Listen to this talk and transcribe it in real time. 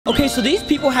Okay, so these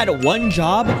people had one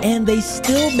job and they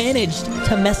still managed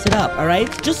to mess it up, all right?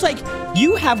 Just like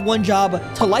you have one job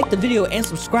to like the video and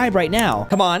subscribe right now.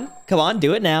 Come on,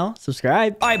 do it now.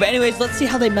 Subscribe. All right, but anyways, let's see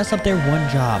how they mess up their one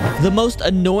job. The most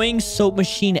annoying soap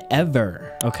machine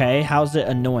ever. Okay, how's it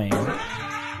annoying?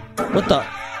 What the?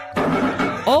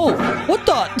 Oh, what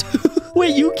the?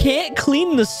 Wait, you can't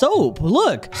clean the soap.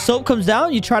 Look, soap comes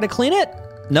down, you try to clean it.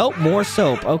 Nope, more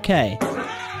soap. Okay.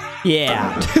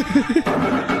 Yeah.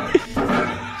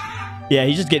 Yeah,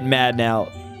 he's just getting mad now.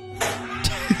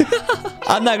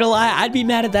 I'm not gonna lie, I'd be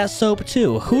mad at that soap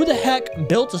too. Who the heck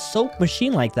built a soap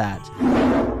machine like that?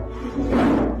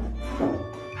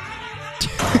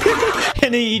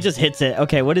 And then he just hits it.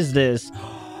 Okay, what is this?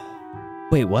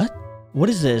 Wait, what? What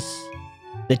is this?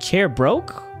 The chair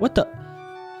broke? What the?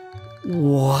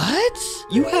 What?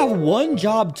 You have one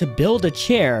job to build a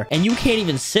chair and you can't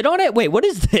even sit on it? Wait, what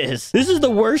is this? This is the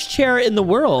worst chair in the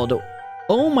world.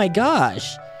 Oh my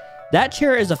gosh. That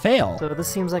chair is a fail. So this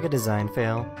seems like a design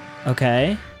fail.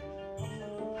 Okay.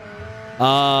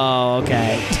 Oh,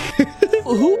 okay.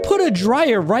 Who put a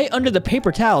dryer right under the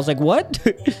paper towels? Like, what?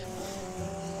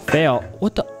 Fail.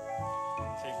 What the?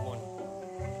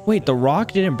 Wait, the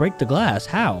rock didn't break the glass.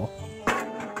 How?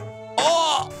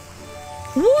 Oh!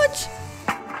 What?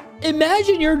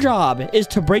 Imagine your job is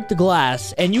to break the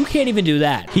glass, and you can't even do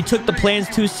that. He took the plans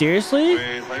too seriously?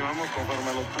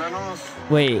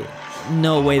 Wait.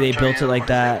 No way they built it like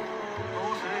that.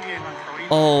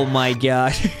 Oh my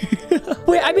gosh.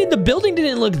 Wait, I mean, the building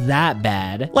didn't look that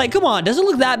bad. Like, come on, does it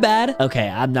look that bad? Okay,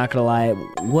 I'm not gonna lie.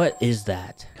 What is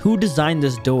that? Who designed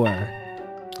this door?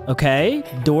 Okay,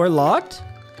 door locked.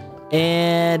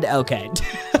 And okay.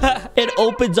 It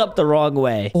opens up the wrong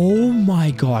way. Oh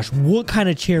my gosh, what kind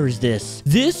of chair is this?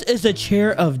 This is a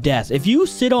chair of death. If you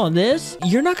sit on this,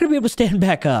 you're not gonna be able to stand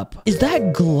back up. Is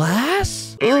that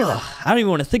glass? Ugh, I don't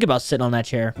even want to think about sitting on that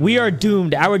chair. We are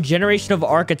doomed. Our generation of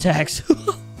architects.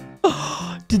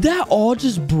 Did that all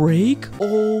just break?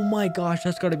 Oh my gosh,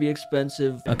 that's gotta be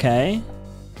expensive. Okay.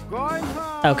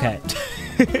 Okay.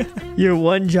 Your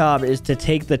one job is to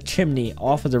take the chimney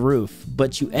off of the roof,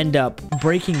 but you end up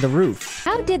breaking the roof.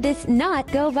 How did this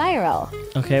not go viral?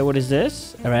 Okay, what is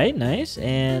this? All right, nice.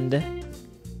 And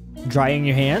drying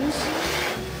your hands.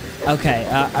 Okay,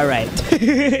 all right.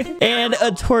 And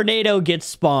a tornado gets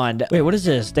spawned. Wait, what is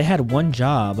this? They had one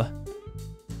job.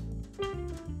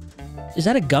 Is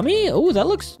that a gummy? Oh, that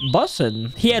looks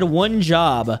bussin'. He had one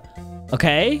job.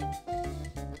 Okay.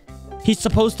 He's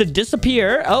supposed to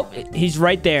disappear. Oh, he's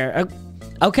right there.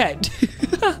 Okay.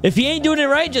 If he ain't doing it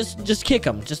right, just kick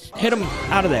him. Just hit him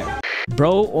out of there.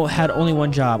 Bro had only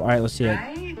one job. All right, let's see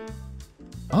it.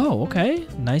 Oh, okay.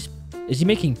 Nice. Is he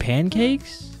making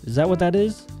pancakes? Is that what that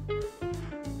is?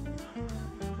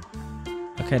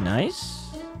 Okay, nice.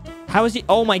 How is he?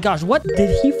 Oh my gosh, what?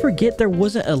 Did he forget there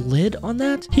wasn't a lid on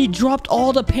that? He dropped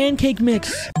all the pancake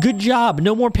mix. Good job.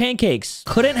 No more pancakes.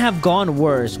 Couldn't have gone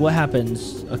worse. What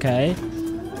happens? Okay.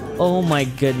 Oh my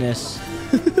goodness.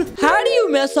 How do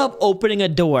you mess up opening a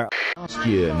door? Last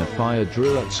year in a fire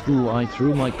drill at school, I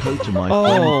threw my coat to my oh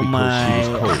friend because she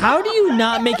was cold. How do you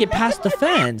not make it past the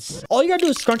fence? All you gotta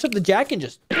do is scrunch up the jack and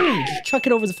just chuck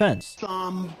it over the fence.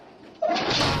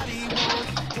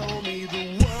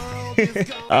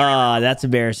 Ah, that's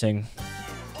embarrassing.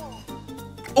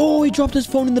 Oh, he dropped his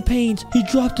phone in the paint. He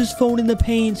dropped his phone in the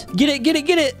paint. Get it, get it,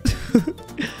 get it.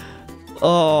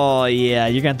 Oh, yeah,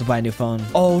 you're gonna have to buy a new phone.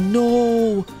 Oh,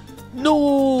 no.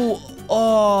 No.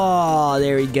 Oh,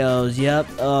 there he goes. Yep.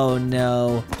 Oh,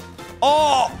 no.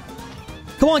 Oh.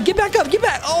 Come on, get back up. Get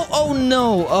back. Oh,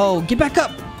 no. Oh, get back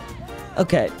up.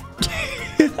 Okay.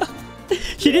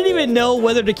 She didn't even know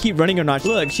whether to keep running or not.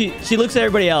 Look, she looks at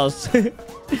everybody else.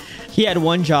 He had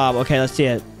one job. Okay, let's see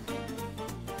it.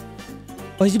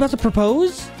 Oh, is he about to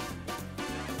propose?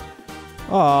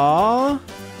 Aww.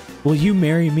 Will you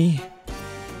marry me?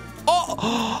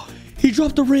 Oh, he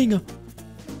dropped the ring.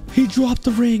 He dropped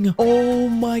the ring. Oh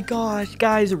my gosh,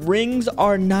 guys, rings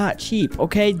are not cheap,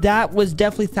 okay? That was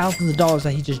definitely thousands of dollars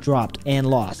that he just dropped and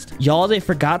lost. Y'all, they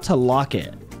forgot to lock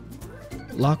it.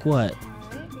 Lock what?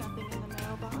 Nothing in the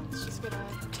mailbox. Just gonna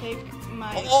take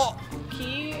my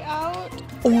key out.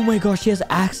 Oh my gosh, he has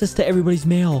access to everybody's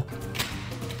mail.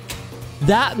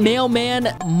 That mailman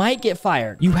might get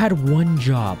fired. You had one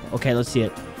job. Okay, let's see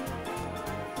it.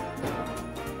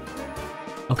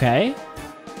 Okay.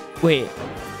 Wait,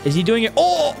 is he doing it?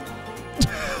 Oh!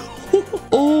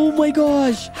 Oh my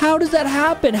gosh. How does that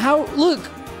happen? How? Look.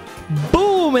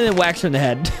 Boom, and then whacks her in the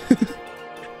head.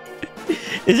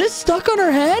 Is it stuck on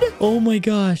her head? Oh my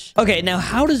gosh. Okay, now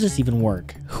how does this even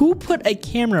work? Who put a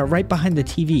camera right behind the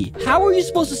TV? How are you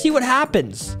supposed to see what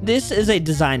happens? This is a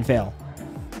design fail.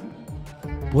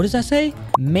 What does that say?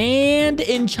 Manned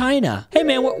in China. Hey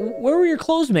man, where were your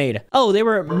clothes made? Oh, they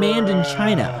were manned in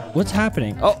China. What's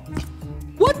happening? Oh,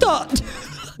 what the?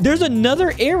 There's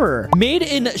another error. Made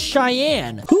in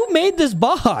Cheyenne. Who made this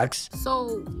box?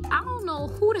 So, I don't know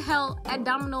who the hell at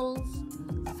Domino's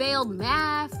failed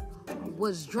math,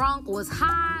 was drunk, was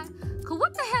high. Cause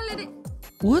what the hell is it?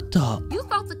 What the? You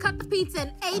supposed to cut the pizza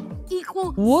in 8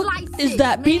 equal What slices. is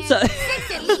that man. pizza?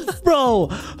 6 at least. Bro,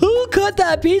 who cut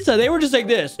that pizza? They were just like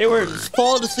this. They were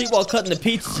falling asleep while cutting the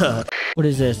pizza. What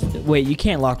is this? Wait, you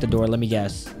can't lock the door. Let me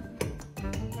guess.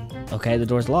 Okay, the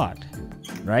door's locked.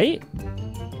 Right?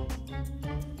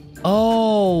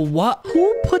 Oh, what?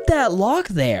 Who put that lock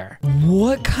there?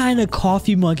 What kind of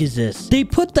coffee mug is this? They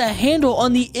put the handle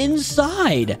on the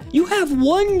inside. You have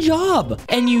one job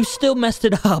and you still messed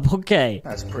it up. Okay.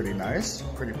 That's pretty nice.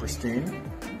 Pretty pristine.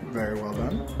 Very well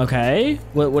done. Okay.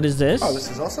 What is this? Oh, this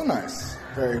is also nice.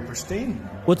 Very pristine.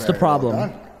 What's the Very problem? well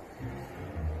done.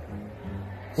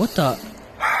 What the?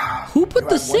 Who put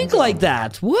the sink like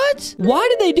that? What? Why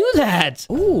did they do that?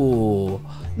 Ooh.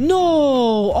 No.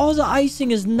 All the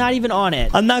icing is not even on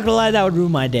it. I'm not gonna lie, that would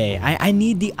ruin my day. I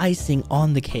need the icing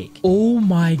on the cake. Oh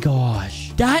my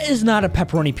gosh. That is not a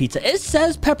pepperoni pizza. It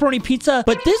says pepperoni pizza,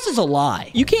 but this is a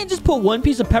lie. You can't just put one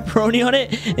piece of pepperoni on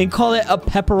it and call it a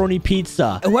pepperoni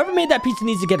pizza. Whoever made that pizza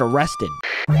needs to get arrested.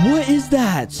 What is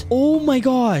that? Oh my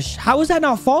gosh. How is that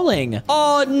not falling?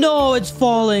 Oh no, it's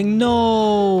falling.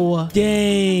 No.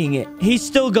 Dang. He's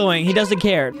still going. He doesn't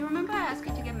care. You remember I asked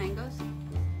you to get mangoes?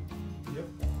 Yep.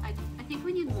 I think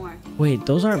we need more. Wait,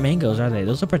 those aren't mangoes, are they?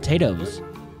 Those are potatoes.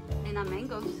 They're not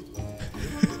mangoes.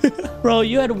 Bro,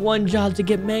 you had one job to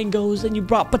get mangoes and you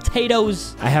brought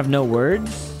potatoes. I have no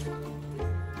words.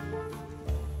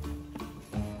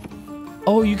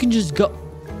 Oh, you can just go.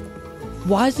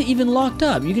 Why is it even locked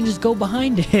up? You can just go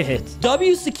behind it.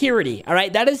 W security. All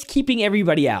right, that is keeping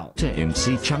everybody out. To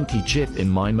MC chunky chip in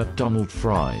my McDonald's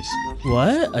fries.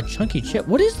 What? A chunky chip?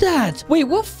 What is that? Wait,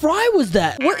 what fry was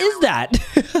that? What is that?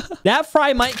 That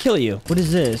fry might kill you. What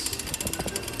is this?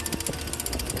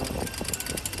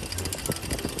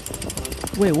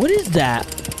 Wait, what is that?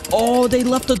 Oh, they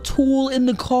left a tool in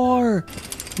the car.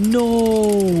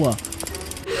 No.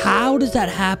 How does that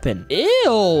happen? Ew.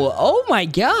 Oh my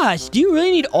gosh. Do you really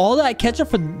need all that ketchup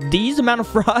for these amount of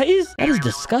fries? That is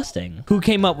disgusting. Who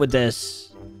came up with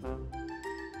this?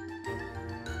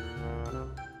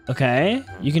 Okay.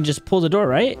 You can just pull the door,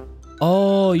 right?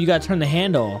 Oh, you gotta turn the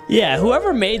handle. Yeah,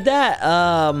 whoever made that,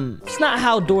 it's not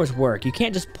how doors work. You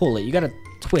can't just pull it. You gotta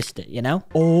twist it, you know?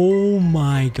 Oh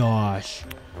my gosh.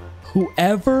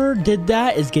 Whoever did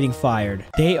that is getting fired.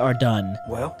 They are done.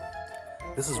 Well,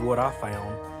 this is what I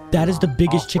found. That is the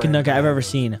biggest chicken nugget I've ever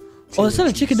seen. Oh, that's not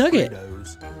a chicken nugget.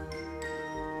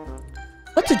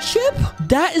 That's a chip?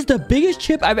 That is the biggest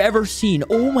chip I've ever seen.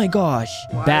 Oh my gosh.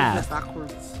 Bath.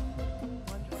 Backwards.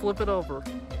 Flip it over.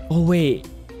 Oh, wait.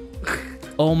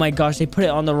 Oh my gosh, they put it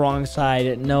on the wrong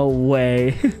side. No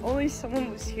way. Only someone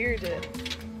was here to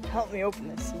help me open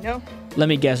this, you know? Let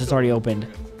me guess, it's already opened.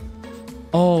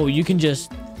 Oh, you can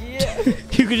just... Yeah.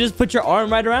 You can just put your arm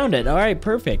right around it. All right,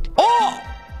 perfect. Oh!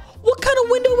 What kind of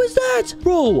window is that?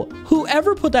 Bro,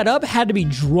 whoever put that up had to be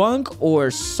drunk or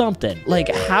something.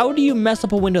 Like, how do you mess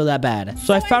up a window that bad?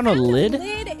 So I found a lid.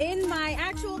 Lid in my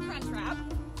actual crunch wrap.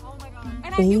 Oh my god.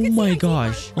 And Oh my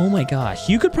gosh. Oh my gosh.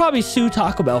 You could probably sue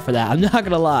Taco Bell for that. I'm not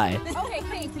gonna lie. Okay,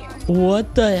 thank you.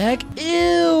 What the heck?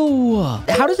 Ew.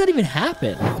 How does that even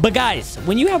happen? But guys,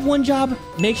 when you have one job,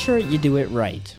 make sure you do it right.